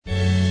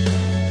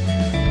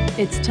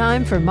It's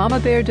time for Mama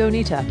Bear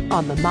Donita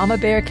on the Mama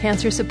Bear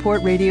Cancer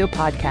Support Radio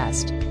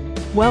podcast.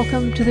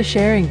 Welcome to the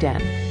Sharing Den,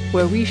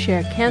 where we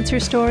share cancer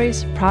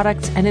stories,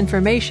 products, and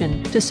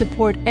information to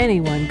support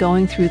anyone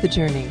going through the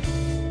journey.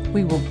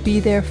 We will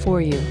be there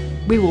for you.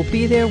 We will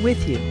be there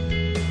with you.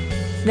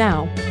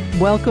 Now,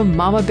 welcome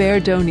Mama Bear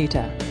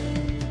Donita.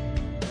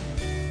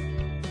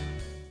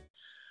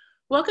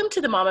 Welcome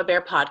to the Mama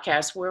Bear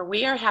podcast, where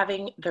we are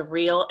having the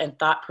real and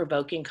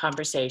thought-provoking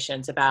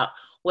conversations about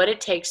what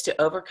it takes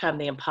to overcome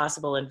the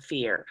impossible and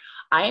fear.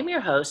 I am your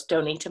host,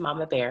 Donita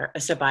Mama Bear,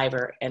 a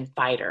survivor and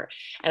fighter.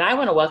 And I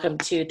want to welcome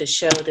to the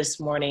show this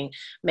morning,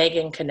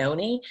 Megan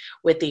Cannoni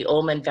with the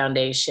Ullman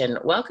Foundation.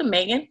 Welcome,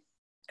 Megan.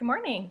 Good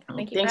morning.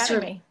 Thank you for having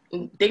me.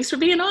 Thanks for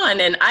being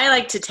on. And I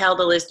like to tell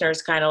the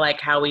listeners kind of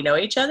like how we know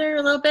each other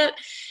a little bit.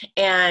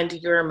 And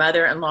your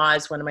mother-in-law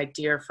is one of my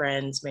dear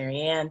friends,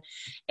 Marianne.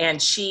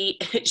 And she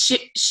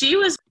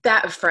was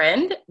that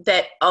friend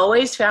that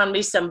always found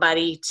me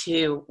somebody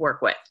to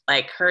work with,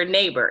 like her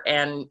neighbor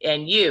and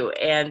you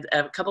and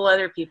a couple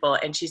other people.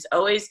 And she's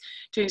always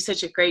doing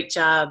such a great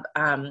job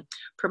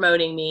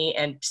promoting me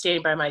and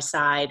standing by my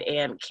side,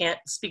 and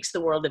speaks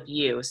the world of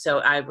you. So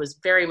I was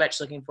very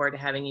much looking forward to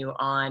having you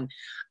on.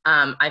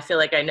 I feel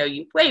like I know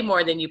you way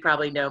more than you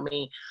probably know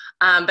me,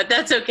 but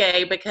that's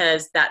okay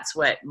because that's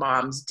what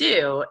moms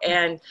do.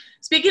 And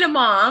speaking of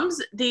moms,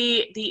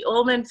 the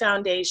Ullman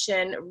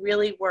Foundation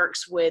really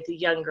works with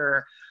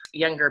younger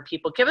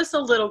people. Give us a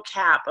little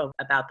cap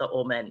about the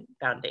Ullman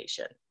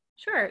Foundation.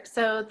 Sure.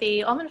 So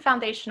the Ullman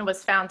Foundation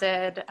was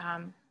founded, I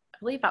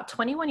believe, about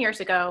 21 years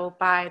ago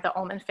by the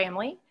Ullman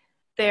family.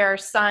 Their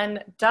son,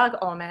 Doug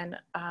Ullman,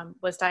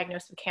 was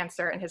diagnosed with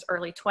cancer in his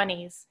early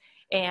 20s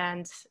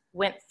and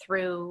went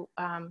through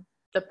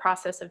the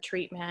process of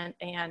treatment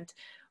and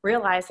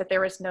realized that there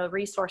was no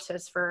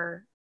resources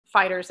for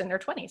fighters in their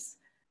 20s.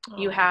 Oh.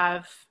 You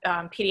have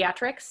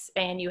pediatrics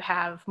and you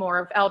have more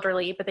of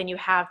elderly, but then you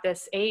have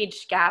this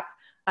age gap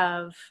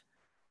of,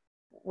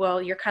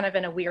 well, you're kind of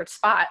in a weird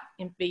spot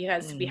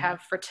because we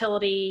have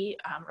fertility,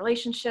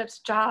 relationships,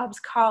 jobs,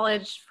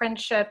 college,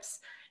 friendships,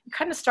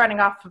 kind of starting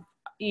off,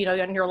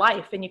 in your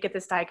life, and you get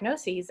this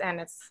diagnosis and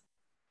it's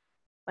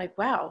like,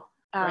 wow.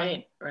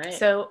 Right.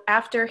 So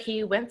after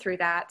he went through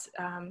that,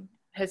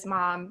 his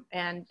mom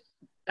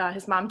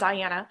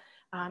Diana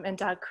and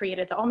Doug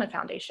created the Ullman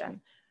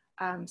Foundation.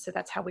 So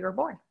that's how we were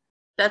born.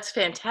 That's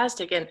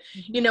fantastic. And,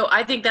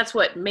 I think that's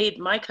what made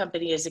my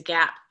company is a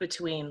gap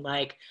between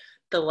like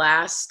the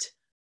last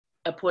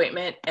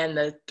appointment and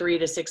the 3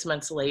 to 6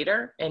 months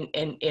later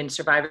in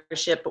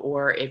survivorship,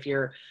 or if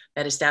you're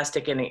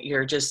metastatic and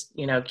you're just,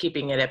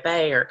 keeping it at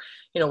bay or,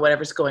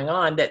 whatever's going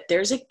on, that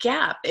there's a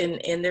gap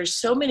and there's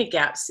so many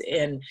gaps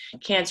in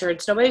cancer.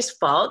 It's nobody's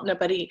fault.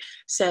 Nobody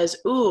says,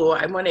 ooh,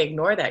 I want to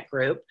ignore that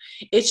group.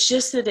 It's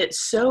just that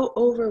it's so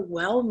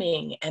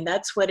overwhelming. And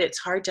that's what it's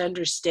hard to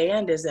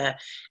understand as a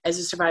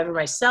survivor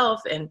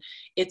myself. And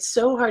it's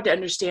so hard to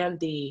understand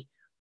the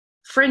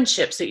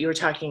friendships that you were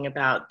talking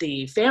about,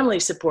 the family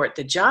support,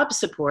 the job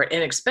support,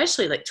 and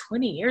especially like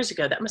 20 years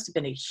ago, that must have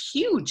been a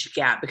huge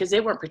gap because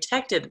they weren't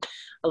protected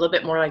a little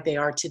bit more like they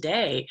are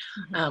today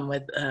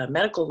with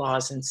medical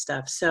laws and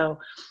stuff. So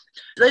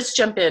let's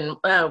jump in.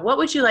 What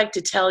would you like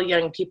to tell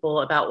young people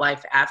about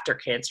life after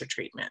cancer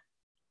treatment,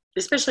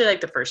 especially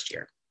like the first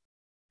year?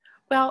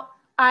 Well,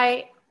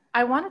 I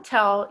want to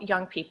tell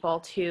young people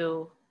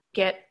to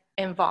get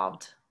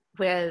involved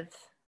with,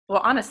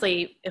 well,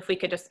 honestly, if we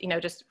could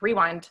just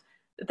rewind,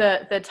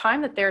 the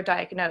time that they're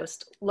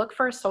diagnosed, look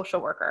for a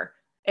social worker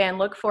and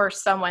look for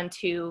someone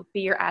to be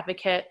your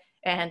advocate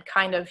and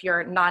kind of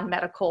your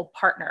non-medical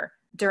partner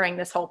during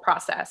this whole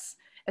process.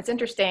 It's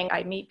interesting.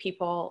 I meet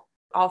people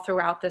all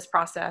throughout this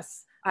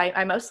process.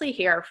 I mostly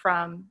hear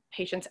from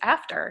patients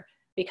after,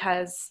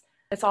 because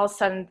it's all of a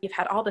sudden you've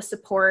had all the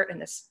support and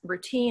this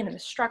routine and the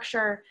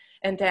structure,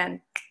 and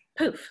then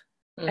poof,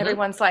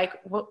 everyone's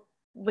like, well,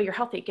 you're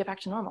healthy, get back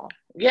to normal.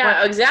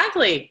 Yeah,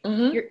 exactly.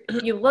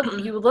 You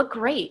look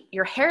great.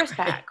 Your hair's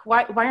back.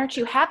 Why aren't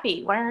you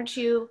happy? Why aren't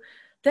you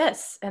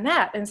this and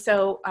that? And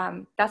so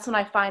that's when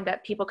I find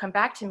that people come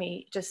back to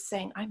me just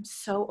saying, I'm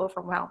so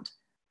overwhelmed.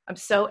 I'm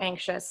so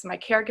anxious. My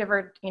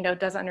caregiver,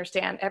 doesn't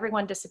understand.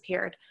 Everyone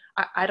disappeared.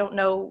 I don't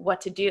know what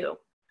to do.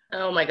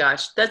 Oh my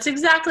gosh. That's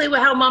exactly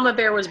how Mama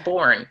Bear was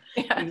born.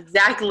 Yeah.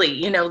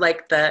 Exactly.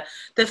 Like the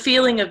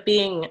feeling of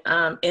being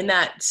in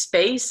that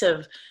space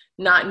of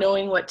not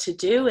knowing what to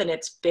do. And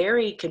it's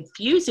very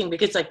confusing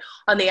because like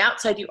on the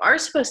outside, you are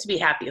supposed to be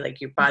happy.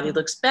 Like your body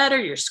looks better,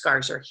 your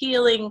scars are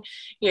healing,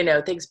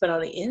 things, but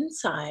on the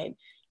inside,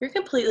 you're a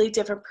completely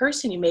different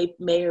person. You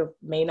may or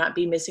may not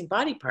be missing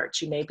body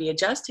parts. You may be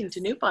adjusting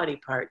to new body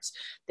parts.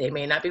 They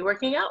may not be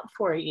working out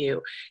for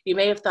you. You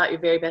may have thought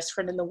your very best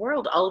friend in the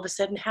world all of a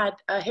sudden had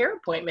a hair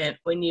appointment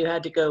when you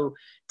had to go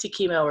to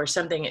chemo or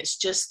something. It's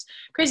just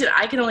crazy.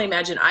 I can only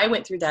imagine. I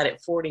went through that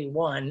at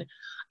 41.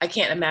 I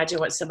can't imagine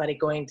what somebody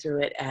going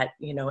through it at,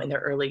 in their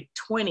early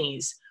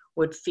 20s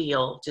would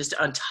feel just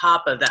on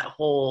top of that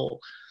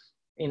whole,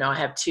 I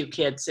have 2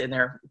 kids in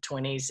their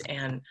 20s,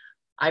 and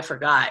I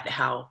forgot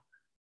how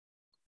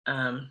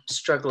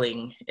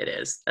struggling it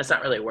is. That's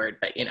not really a word,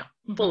 but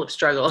Mm-hmm. full of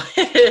struggle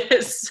it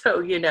is.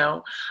 So,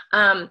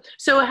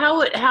 so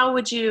how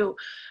would you,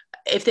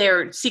 if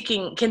they're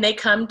seeking, can they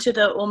come to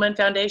the Ullman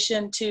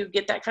Foundation to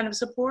get that kind of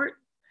support?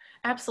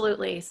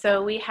 Absolutely.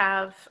 So we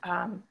have,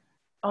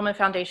 Ullman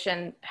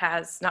Foundation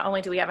has, not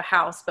only do we have a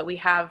house, but we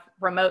have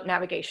remote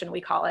navigation,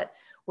 we call it,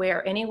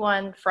 where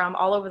anyone from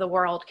all over the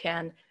world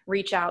can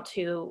reach out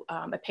to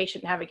a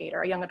patient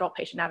navigator, a young adult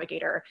patient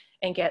navigator,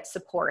 and get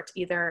support,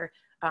 either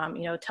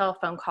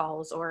telephone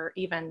calls or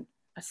even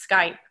a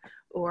Skype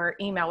or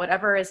email,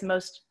 whatever is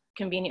most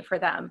convenient for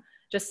them,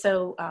 just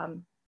so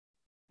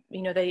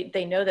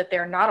they know that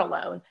they're not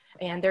alone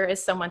and there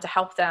is someone to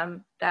help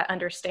them that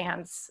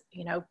understands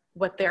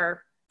what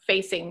they're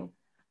facing.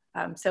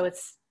 So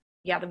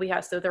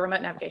the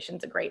remote navigation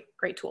is a great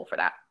tool for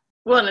that.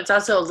 Well, and it's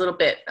also a little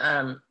bit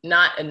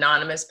not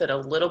anonymous, but a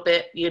little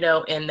bit, in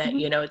that,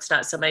 Mm-hmm. it's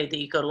not somebody that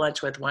you go to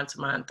lunch with once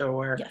a month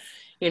or,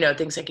 Yes.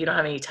 Things like you don't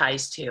have any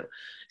ties to.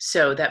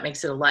 So that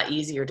makes it a lot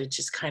easier to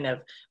just kind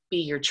of be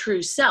your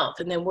true self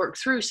and then work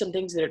through some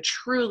things that are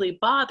truly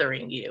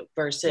bothering you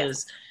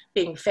versus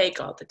being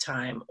fake all the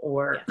time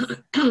or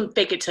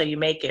fake it till you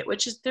make it,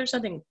 there's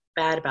nothing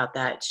bad about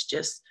that. It's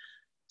just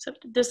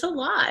there's a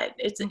lot.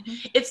 It's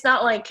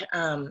not like,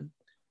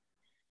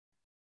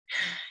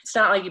 it's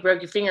not like you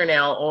broke your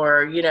fingernail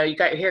or, you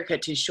got your hair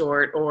cut too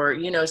short or,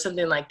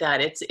 something like that.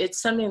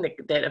 It's something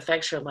that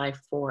affects your life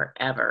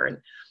forever.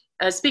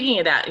 And speaking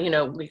of that,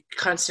 we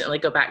constantly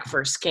go back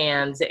for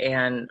scans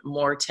and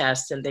more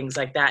tests and things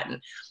like that.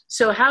 And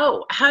so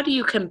how do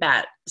you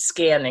combat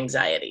scan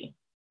anxiety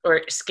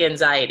or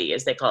scanxiety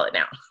as they call it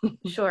now?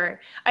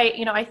 Sure.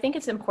 I think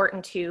it's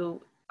important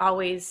to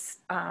always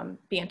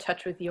be in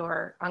touch with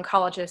your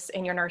oncologists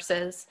and your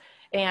nurses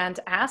and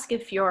ask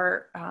if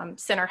your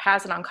center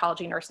has an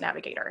oncology nurse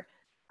navigator.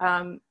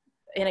 And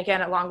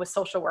again, along with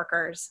social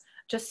workers,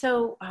 just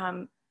so,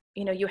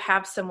 you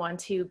have someone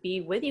to be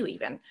with you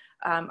even.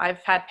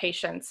 I've had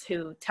patients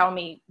who tell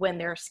me when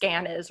their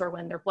scan is or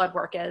when their blood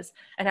work is,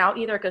 and I'll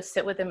either go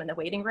sit with them in the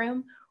waiting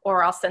room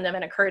or I'll send them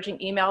an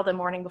encouraging email the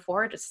morning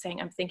before just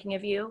saying, I'm thinking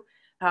of you.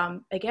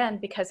 Again,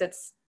 because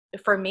it's,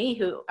 for me,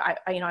 who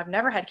I've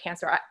never had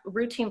cancer,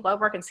 routine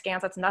blood work and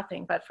scans, that's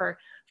nothing. But for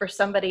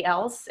somebody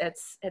else,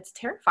 it's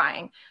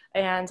terrifying.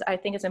 And I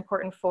think it's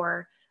important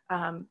for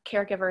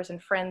caregivers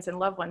and friends and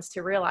loved ones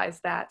to realize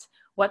that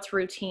what's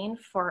routine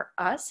for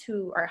us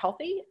who are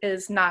healthy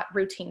is not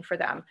routine for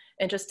them.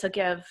 And just to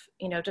give,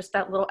 just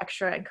that little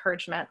extra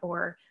encouragement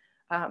or,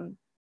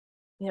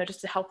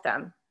 just to help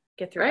them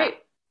get through that.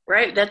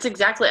 Right. That's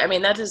exactly,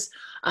 that is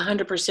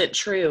 100%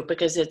 true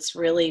because it's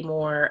really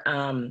more,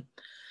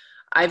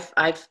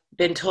 I've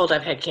been told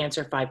I've had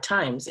cancer 5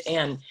 times,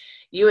 and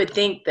you would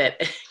think that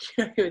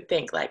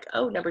like,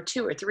 oh, number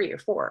 2 or 3 or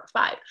 4 or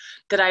 5,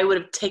 that I would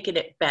have taken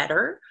it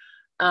better,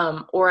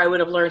 or I would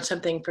have learned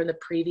something from the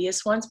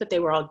previous ones, but they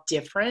were all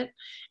different,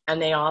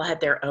 and they all had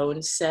their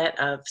own set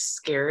of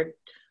scary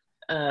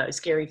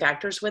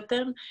factors with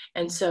them.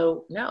 And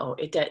so, no,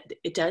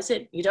 it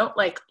doesn't. You don't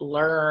like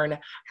learn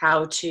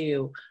how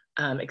to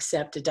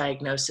accept a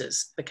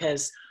diagnosis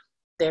because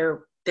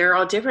they're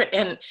all different.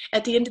 And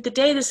at the end of the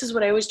day, this is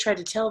what I always try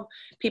to tell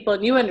people,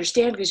 and you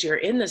understand because you're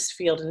in this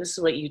field and this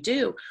is what you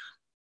do.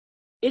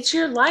 It's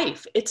your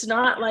life. It's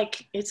not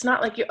like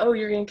you're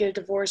going to get a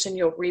divorce and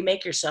you'll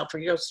remake yourself, or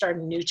you'll start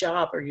a new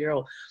job, or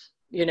you'll,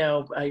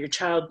 your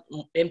child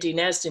empty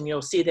nest and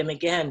you'll see them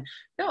again.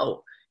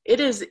 No,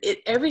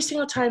 every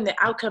single time the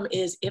outcome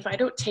is, if I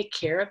don't take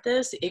care of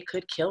this, it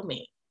could kill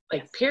me,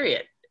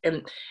 period.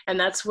 And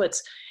that's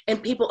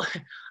and people,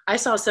 I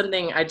saw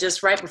something,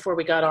 right before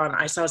we got on,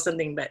 I saw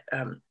something that,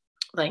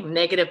 like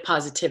negative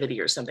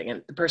positivity or something.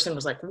 And the person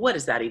was like, what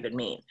does that even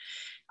mean?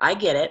 I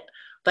get it.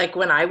 Like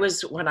when I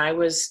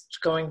was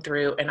going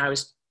through and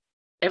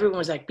everyone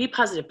was like, be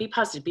positive, be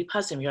positive, be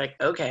positive. You're like,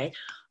 okay,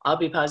 I'll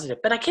be positive,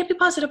 but I can't be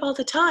positive all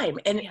the time.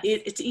 And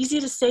it's easy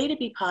to say to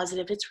be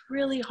positive. It's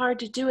really hard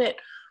to do it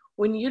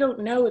when you don't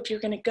know if you're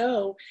going to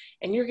go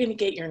and you're going to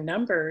get your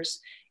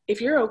numbers,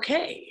 if you're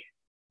okay.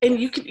 And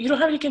you don't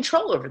have any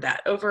control over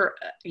that,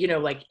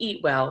 like eat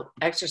well,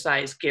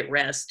 exercise, get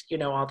rest,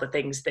 all the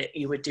things that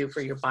you would do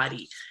for your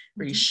body,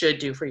 or you should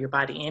do for your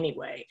body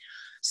anyway.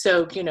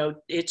 So,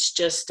 it's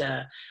just,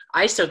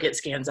 I still get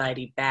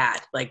scanxiety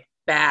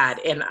bad.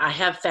 And I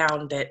have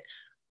found that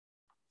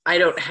I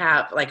don't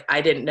have,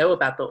 I didn't know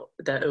about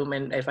the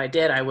Ullman. If I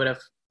did, I would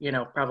have,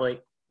 probably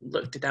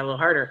looked at that a little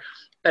harder.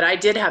 But I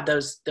did have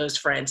those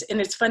friends.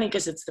 And it's funny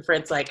because it's the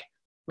friends like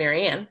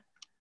Marianne,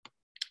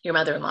 your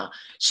mother-in-law.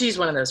 She's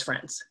one of those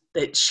friends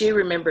that she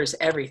remembers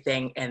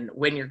everything and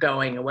when you're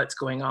going and what's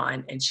going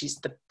on. And she's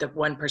the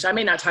one person, I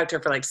may not talk to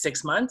her for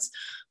 6 months,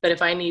 but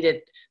if I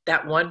needed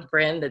that one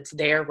friend that's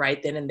there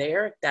right then and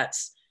there,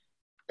 that's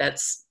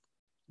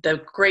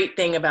the great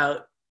thing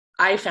about,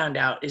 I found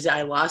out, is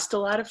I lost a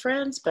lot of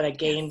friends, but I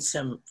gained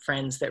some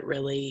friends that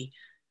really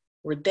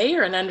were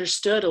there and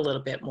understood a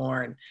little bit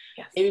more. And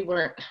maybe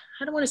weren't,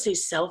 I don't want to say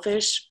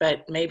selfish,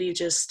 but maybe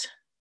just,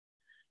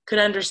 could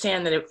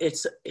understand that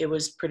it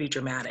was pretty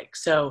dramatic.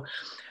 So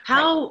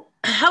how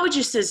would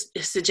you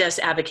suggest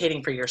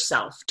advocating for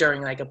yourself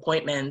during like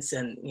appointments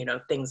and, you know,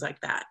 things like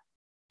that?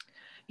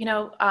 You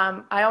know,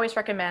 I always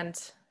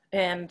recommend,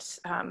 and,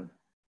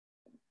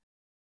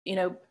 you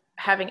know,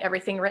 having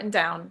everything written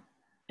down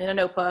in a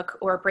notebook,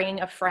 or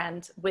bringing a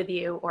friend with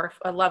you or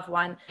a loved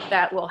one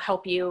that will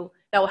help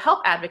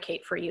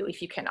advocate for you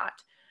if you cannot.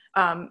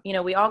 You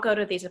know, we all go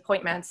to these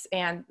appointments,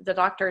 and the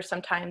doctor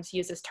sometimes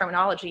uses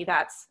terminology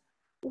that's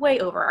way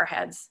over our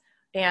heads.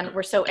 And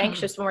we're so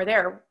anxious when we're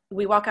there,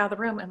 we walk out of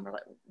the room and we're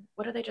like,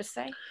 what did they just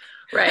say?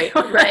 Right,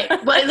 right.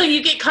 Well, like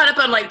you get caught up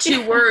on like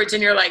 2 words,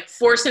 and you're like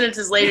 4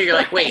 sentences later, you're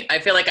like, wait, I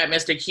feel like I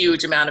missed a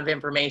huge amount of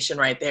information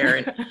right there.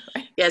 And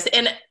yes,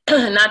 and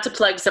not to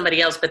plug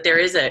somebody else, but there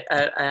is a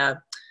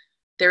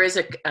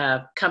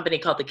company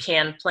called the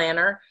Can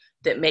Planner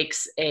that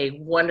makes a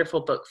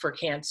wonderful book for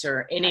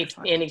cancer,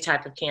 any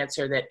type of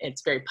cancer, that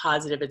it's very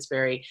positive, it's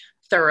very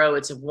thorough,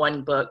 it's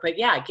one book. But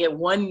yeah, get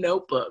one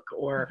notebook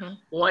or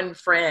one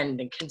friend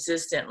and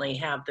consistently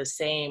have the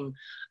same,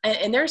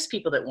 and there's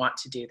people that want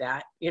to do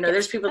that. You know, yes,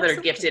 there's people that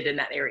are gifted in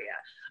that area.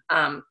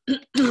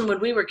 When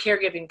we were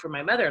caregiving for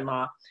my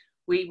mother-in-law,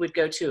 we would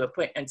go to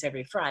appointments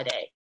every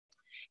Friday.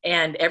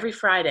 And every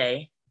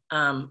Friday,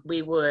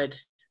 we would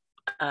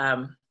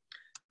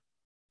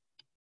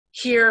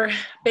hear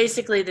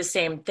basically the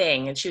same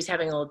thing. And she was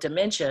having a little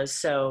dementia.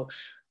 So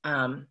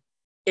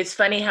it's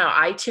funny how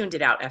I tuned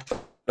it out after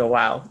a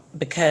while,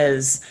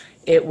 because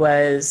it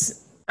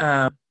was,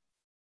 hold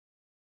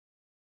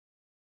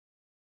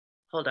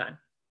on.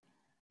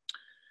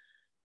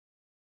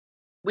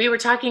 We were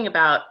talking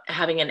about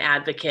having an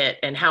advocate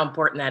and how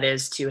important that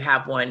is to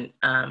have one.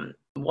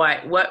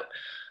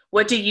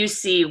 What do you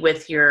see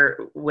with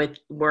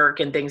work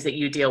and things that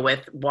you deal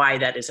with, why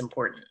that is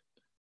important?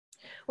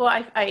 Well,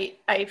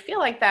 I feel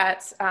like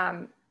that,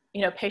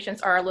 you know,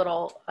 patients are a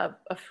little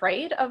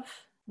afraid of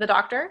the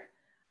doctor,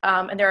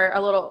 and they're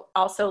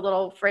also a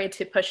little afraid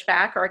to push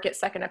back or get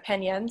second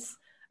opinions.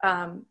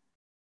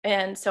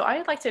 And so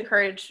I'd like to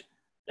encourage,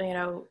 you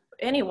know,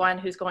 anyone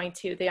who's going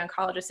to the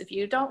oncologist, if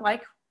you don't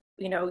like,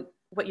 you know,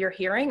 what you're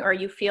hearing, or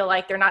you feel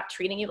like they're not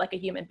treating you like a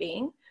human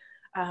being,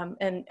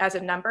 and as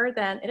a number,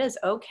 then it is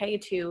okay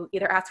to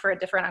either ask for a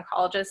different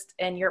oncologist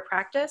in your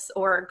practice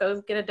or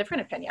go get a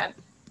different opinion.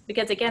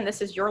 Because again,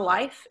 this is your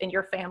life and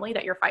your family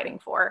that you're fighting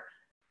for.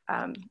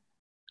 So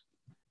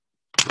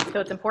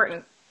it's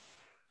important.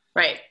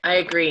 Right. I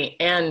agree.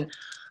 And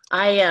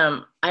I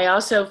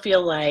also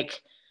feel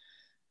like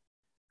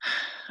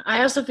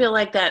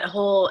that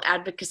whole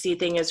advocacy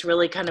thing is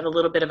really kind of a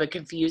little bit of a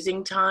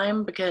confusing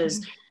time,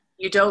 because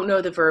you don't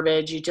know the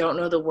verbiage, you don't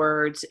know the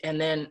words.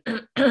 And then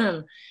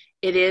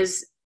it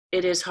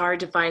is hard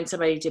to find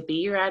somebody to be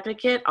your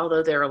advocate,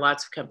 although there are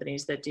lots of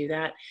companies that do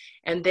that.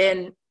 And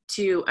then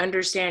to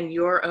understand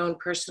your own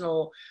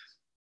personal,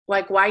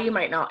 like why you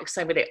might not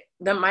accept it.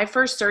 My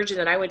first surgeon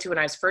that I went to when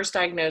I was first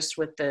diagnosed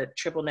with the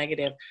triple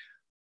negative,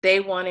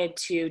 they wanted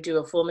to do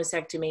a full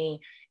mastectomy.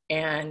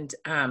 And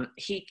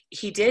he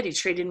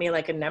treated me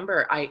like a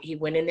number. He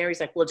went in there, he's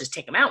like, we'll just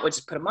take them out, we'll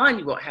just put them on,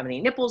 you won't have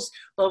any nipples,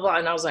 blah, blah, blah.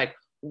 And I was like,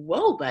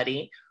 whoa,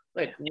 buddy,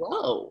 like,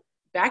 whoa,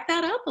 back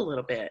that up a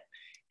little bit.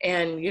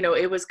 And, you know,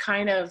 it was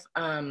kind of,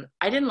 I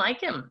didn't like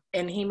him,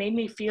 and he made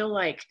me feel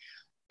like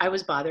I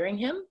was bothering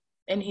him,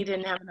 and he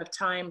didn't have enough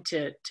time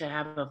to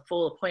have a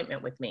full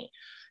appointment with me.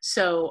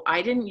 So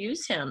I didn't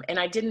use him, and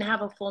I didn't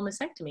have a full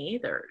mastectomy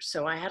either.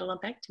 So I had a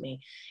lumpectomy.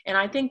 And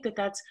I think that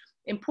that's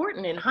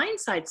important. In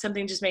hindsight,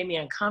 something just made me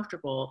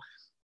uncomfortable,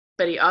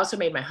 but he also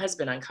made my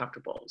husband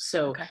uncomfortable.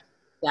 So yeah,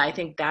 I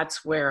think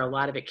that's where a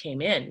lot of it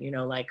came in, you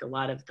know, like a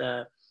lot of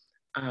the,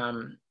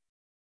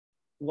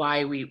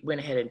 why we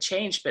went ahead and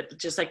changed. But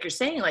just like you're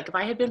saying, like if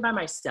I had been by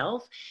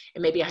myself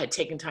and maybe I had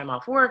taken time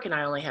off work and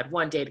I only had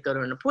one day to go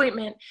to an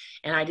appointment,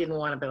 and I didn't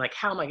want to be like,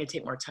 how am I going to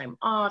take more time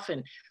off?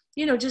 And,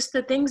 you know, just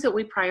the things that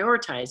we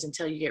prioritize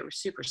until you get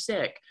super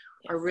sick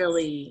are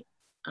really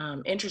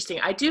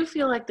interesting. I do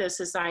feel like the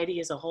society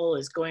as a whole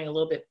is going a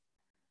little bit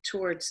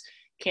towards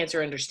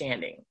cancer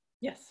understanding.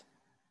 Yes.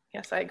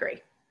 Yes, I agree.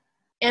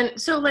 And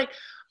so like,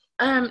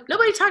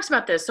 nobody talks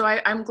about this, so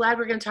I'm glad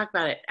we're going to talk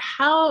about it.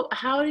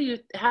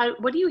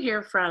 What do you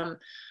hear from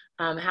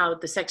how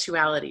the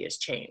sexuality has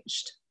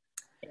changed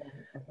in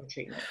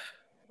treatment?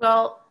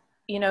 Well,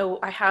 you know,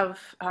 I have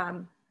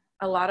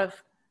a lot of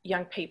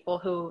young people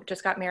who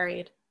just got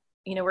married.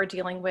 You know, we're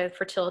dealing with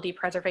fertility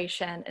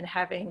preservation and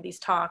having these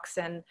talks,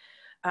 and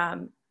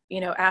you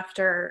know,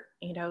 after,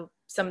 you know,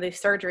 some of these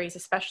surgeries,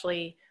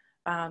 especially,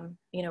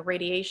 you know,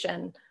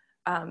 radiation,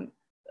 a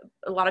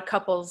lot of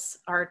couples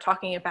are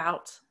talking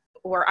about,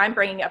 or I'm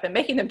bringing up and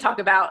making them talk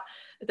about,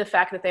 the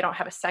fact that they don't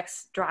have a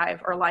sex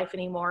drive or life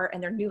anymore,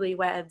 and they're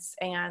newlyweds,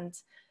 and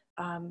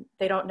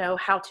they don't know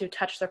how to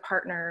touch their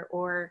partner,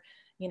 or,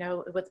 you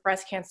know, with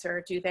breast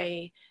cancer,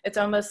 it's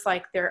almost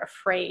like they're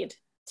afraid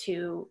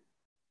to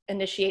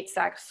initiate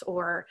sex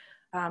or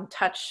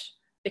touch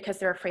because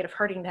they're afraid of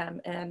hurting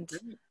them. And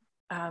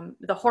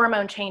the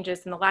hormone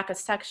changes and the lack of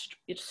sex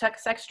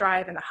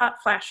drive and the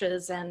hot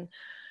flashes and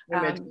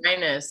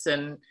vaginas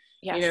and,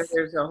 Yes.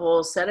 there's a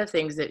whole set of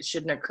things that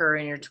shouldn't occur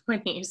in your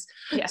 20s.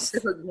 Yes.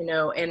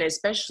 So, and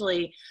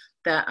especially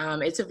that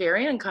it's a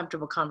very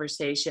uncomfortable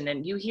conversation.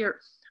 And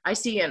I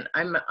see, and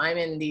I'm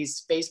in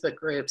these Facebook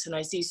groups, and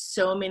I see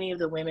so many of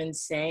the women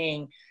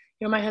saying,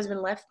 my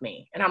husband left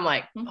me. And I'm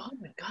like, oh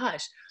my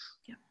gosh.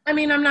 Yeah. I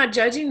mean, I'm not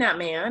judging that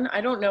man.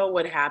 I don't know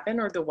what happened,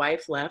 or the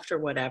wife left or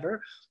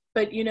whatever.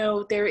 But,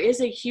 there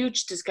is a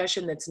huge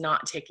discussion that's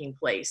not taking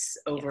place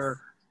over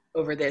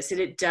this.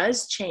 And it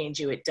does change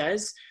you. It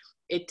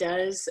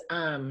does,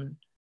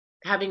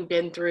 having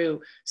been through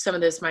some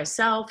of this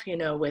myself,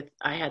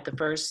 I had the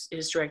first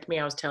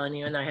hysterectomy I was telling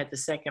you, and I had the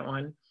second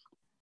one.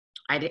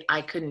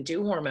 I couldn't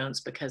do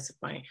hormones because of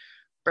my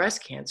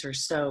breast cancer.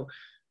 So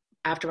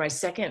after my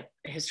second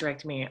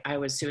hysterectomy, I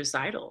was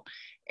suicidal,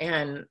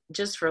 and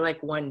just for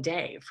like one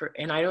day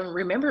and I don't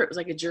remember, it was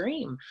like a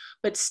dream,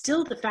 but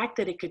still the fact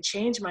that it could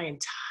change my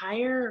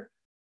entire,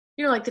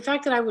 like the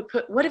fact that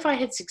what if I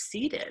had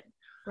succeeded?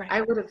 Right.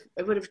 I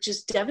would have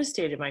just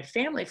devastated my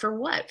family for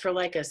what? For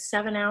like a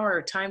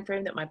 7-hour time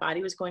frame that my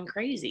body was going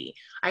crazy.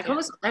 I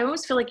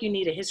almost feel like you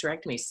need a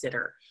hysterectomy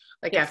sitter,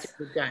 like after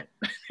you're done.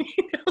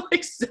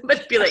 Like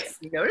somebody be like,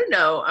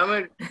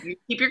 no, you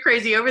keep your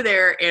crazy over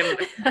there and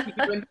keep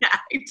you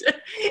intact.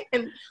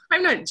 And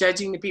I'm not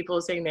judging the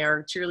people saying they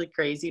are truly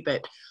crazy,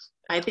 but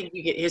I think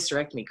you get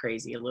hysterectomy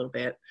crazy a little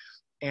bit,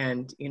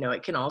 and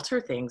it can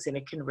alter things, and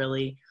it can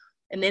really.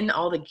 And then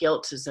all the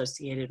guilt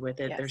associated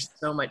with it. Yes. There's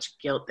so much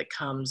guilt that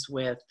comes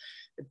with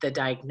the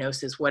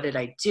diagnosis. What did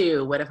I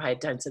do? What if I had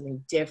done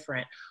something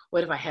different?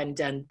 What if I hadn't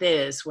done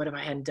this? What if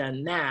I hadn't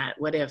done that?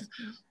 What if,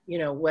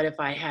 what if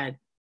I had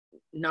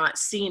not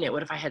seen it?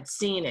 What if I had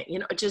seen it?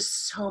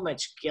 Just so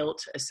much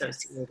guilt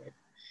associated. Yes.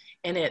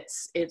 And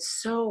it's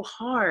so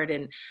hard.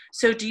 And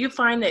so do you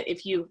find that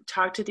if you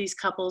talk to these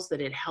couples that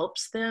it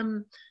helps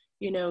them,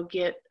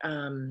 get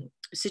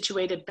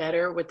situated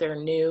better with their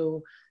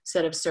new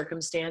set of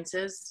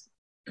circumstances?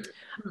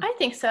 I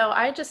think so.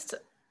 I just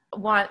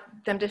want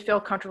them to feel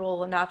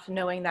comfortable enough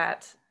knowing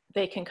that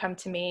they can come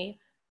to me,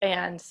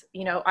 and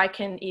I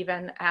can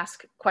even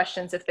ask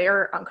questions if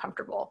they're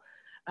uncomfortable.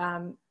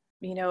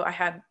 I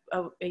had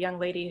a young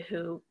lady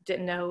who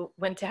didn't know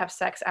when to have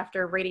sex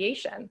after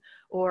radiation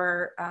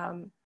or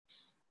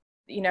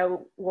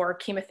or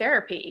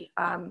chemotherapy,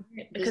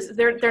 because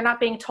they're not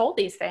being told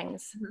these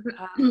things.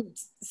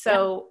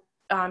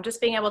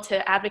 Just being able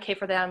to advocate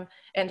for them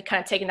and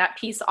kind of taking that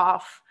piece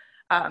off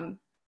and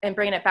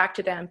bringing it back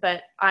to them.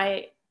 But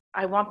I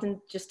want them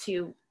just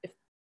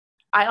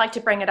I like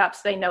to bring it up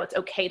so they know it's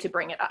okay to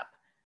bring it up.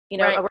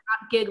 Right. We're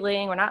not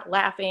giggling, we're not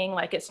laughing.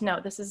 Like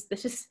this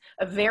is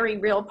a very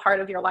real part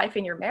of your life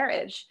in your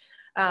marriage.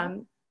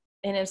 And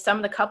in some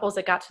of the couples,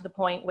 it got to the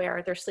point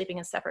where they're sleeping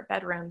in separate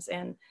bedrooms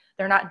and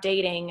they're not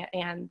dating.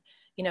 And,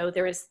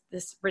 there is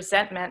this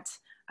resentment.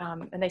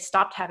 And they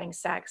stopped having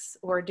sex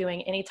or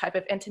doing any type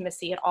of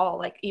intimacy at all,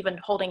 like even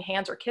holding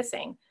hands or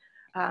kissing,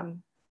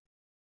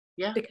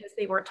 because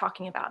they weren't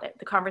talking about it.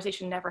 The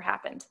conversation never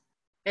happened.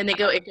 And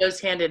it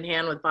goes hand in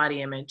hand with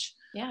body image.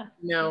 Yeah.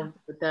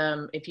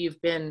 If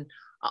you've been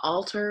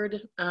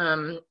altered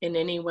in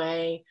any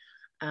way,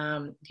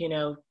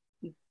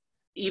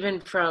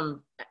 even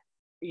from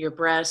your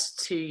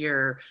breast to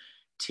your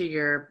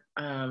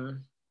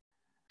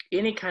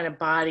any kind of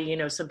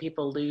body, some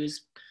people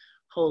lose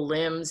whole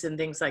limbs and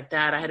things like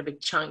that. I had a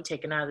big chunk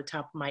taken out of the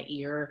top of my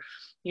ear,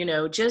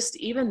 just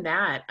even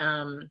that,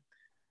 a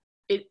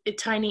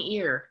tiny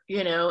ear,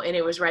 and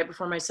it was right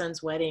before my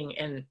son's wedding,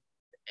 and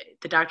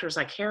the doctor was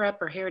like, hair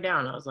up or hair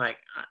down. I was like,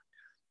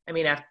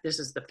 this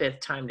is the 5th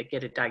time to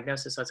get a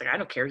diagnosis. So I was like, I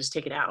don't care, just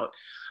take it out.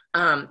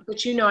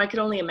 But I could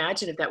only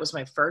imagine if that was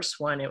my first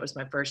one, it was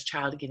my first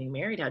child getting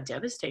married, how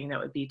devastating that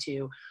would be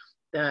to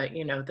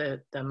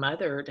the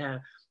mother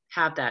to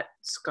have that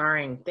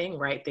scarring thing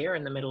right there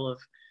in the middle of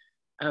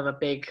a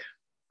big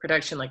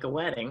production like a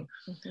wedding.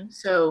 Mm-hmm.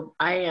 So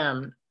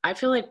I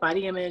feel like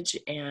body image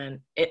and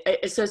it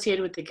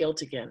associated with the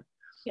guilt again.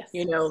 Yes.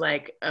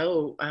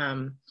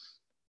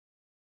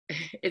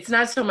 It's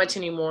not so much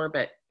anymore,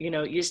 but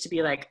it used to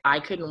be like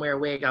I couldn't wear a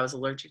wig. I was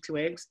allergic to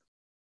wigs.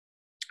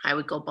 I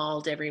would go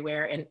bald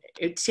everywhere. And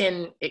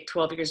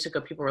 12 years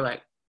ago, people were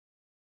like,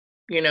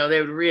 they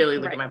would really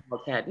look at my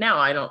bald head. Now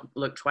I don't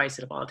look twice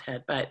at a bald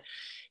head, but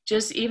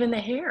just even the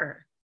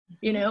hair.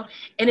 And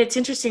it's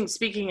interesting,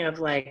 speaking of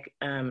like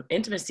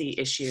intimacy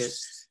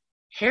issues,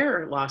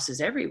 hair loss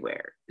is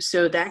everywhere.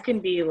 So that can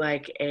be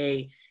like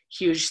a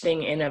huge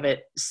thing in of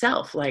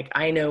itself. Like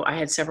I know I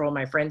had several of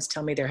my friends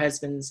tell me their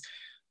husbands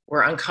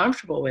were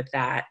uncomfortable with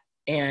that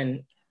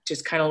and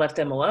just kind of left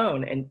them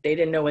alone, and they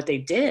didn't know what they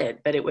did,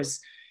 but it was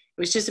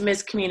just a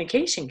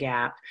miscommunication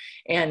gap.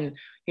 And,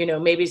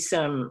 maybe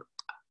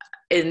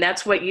and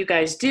that's what you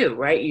guys do,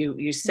 right?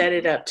 You set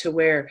it up to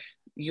where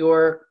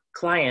your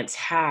clients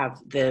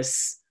have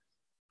this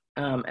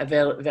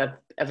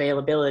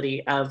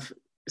availability of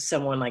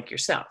someone like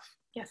yourself.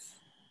 Yes.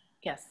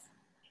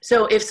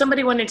 So if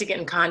somebody wanted to get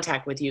in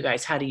contact with you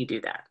guys, how do you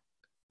do that?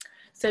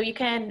 So you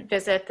can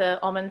visit the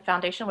Ullman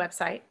Foundation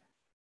website,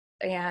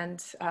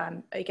 And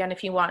again,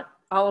 if you want,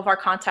 all of our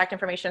contact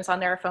information is on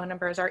there, our phone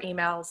numbers, our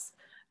emails.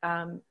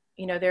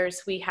 You know,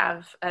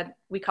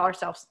 we call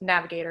ourselves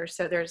navigators.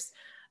 So there's,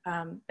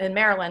 in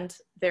Maryland,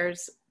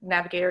 there's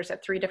navigators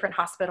at 3 different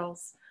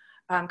hospitals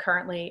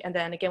currently. And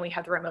then again, we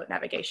have the remote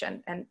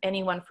navigation, and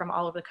anyone from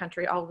all over the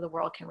country, all over the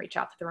world can reach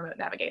out to the remote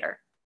navigator.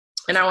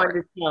 And I wanted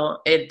to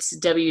tell, it's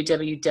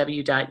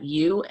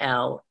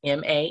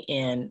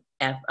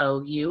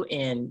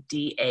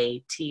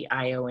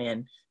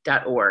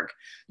www.ulmanfoundation.org.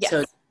 Yes.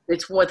 So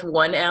it's with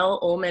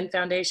 1L,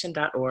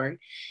 ulmanfoundation.org.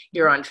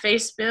 You're on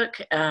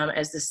Facebook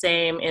as the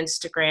same,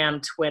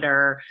 Instagram,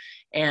 Twitter.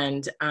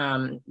 And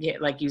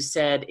like you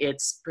said,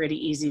 it's pretty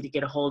easy to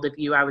get a hold of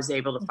you. I was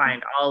able to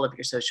find all of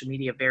your social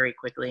media very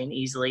quickly and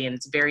easily. And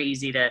it's very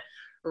easy to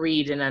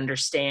read and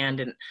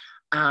understand. And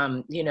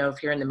you know,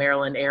 if you're in the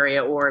Maryland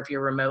area or if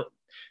you're remote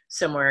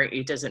somewhere,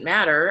 it doesn't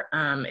matter.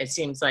 It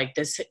seems like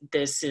this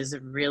is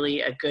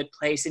really a good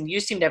place. And you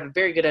seem to have a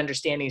very good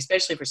understanding,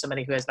 especially for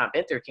somebody who has not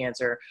been through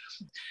cancer,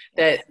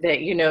 that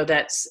you know,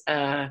 that's,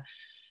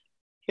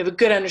 you have a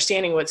good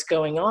understanding of what's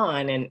going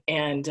on.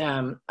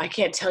 And I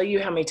can't tell you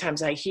how many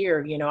times I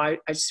hear, you know, I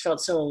just felt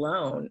so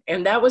alone.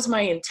 And that was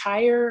my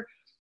entire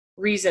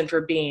reason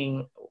for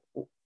being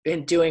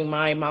and doing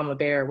my Mama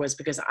Bear, was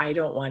because I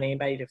don't want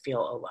anybody to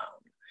feel alone.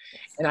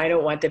 And I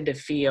don't want them to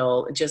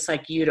feel, just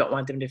like you don't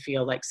want them to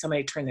feel like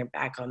somebody turned their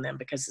back on them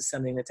because of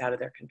something that's out of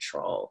their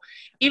control.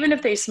 Even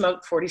if they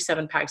smoke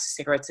 47 packs of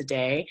cigarettes a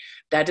day,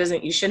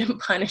 you shouldn't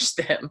punish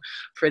them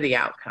for the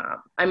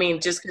outcome. I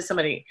mean, just because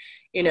somebody,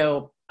 you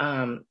know,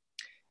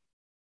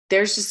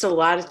 there's just a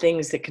lot of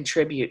things that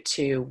contribute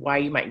to why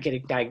you might get a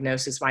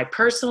diagnosis. My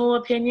personal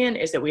opinion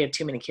is that we have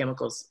too many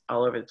chemicals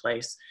all over the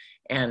place,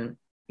 and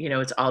you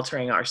know, it's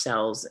altering our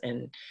cells.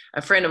 And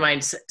a friend of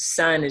mine's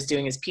son is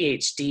doing his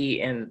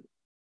PhD in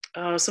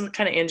some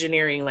kind of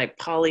engineering, like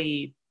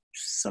poly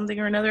something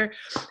or another.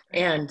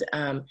 And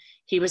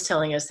he was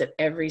telling us that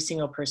every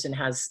single person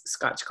has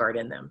Scotchgard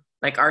in them.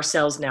 Like our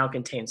cells now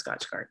contain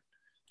Scotchgard.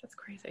 That's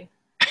crazy.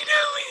 I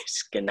know, it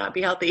just cannot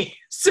be healthy.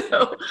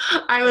 So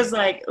I was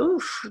like,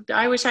 oof,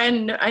 I wish I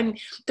had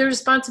the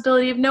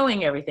responsibility of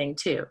knowing everything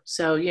too.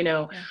 So, you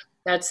know,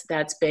 that's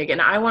big.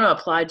 And I want to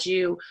applaud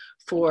you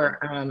for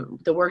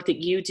the work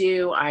that you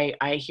do.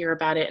 I hear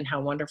about it and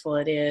how wonderful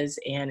it is.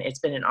 And it's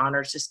been an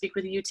honor to speak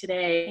with you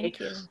today. Thank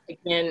you.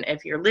 Again,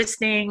 if you're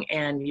listening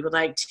and you would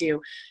like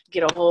to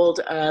get a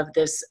hold of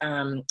this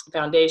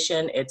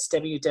foundation, it's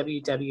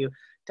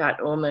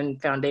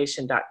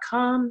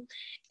www.ulmanfoundation.com.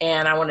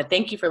 And I want to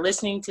thank you for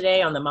listening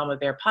today on the Mama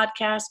Bear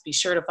podcast. Be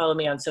sure to follow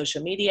me on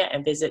social media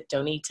and visit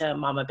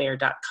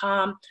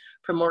DonitaMamaBear.com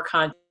for more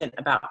content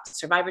about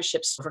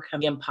survivorships overcome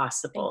the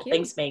impossible.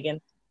 Thanks,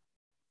 Megan.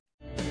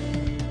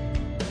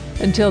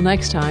 Until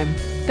next time,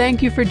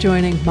 thank you for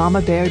joining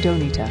Mama Bear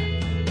Donita.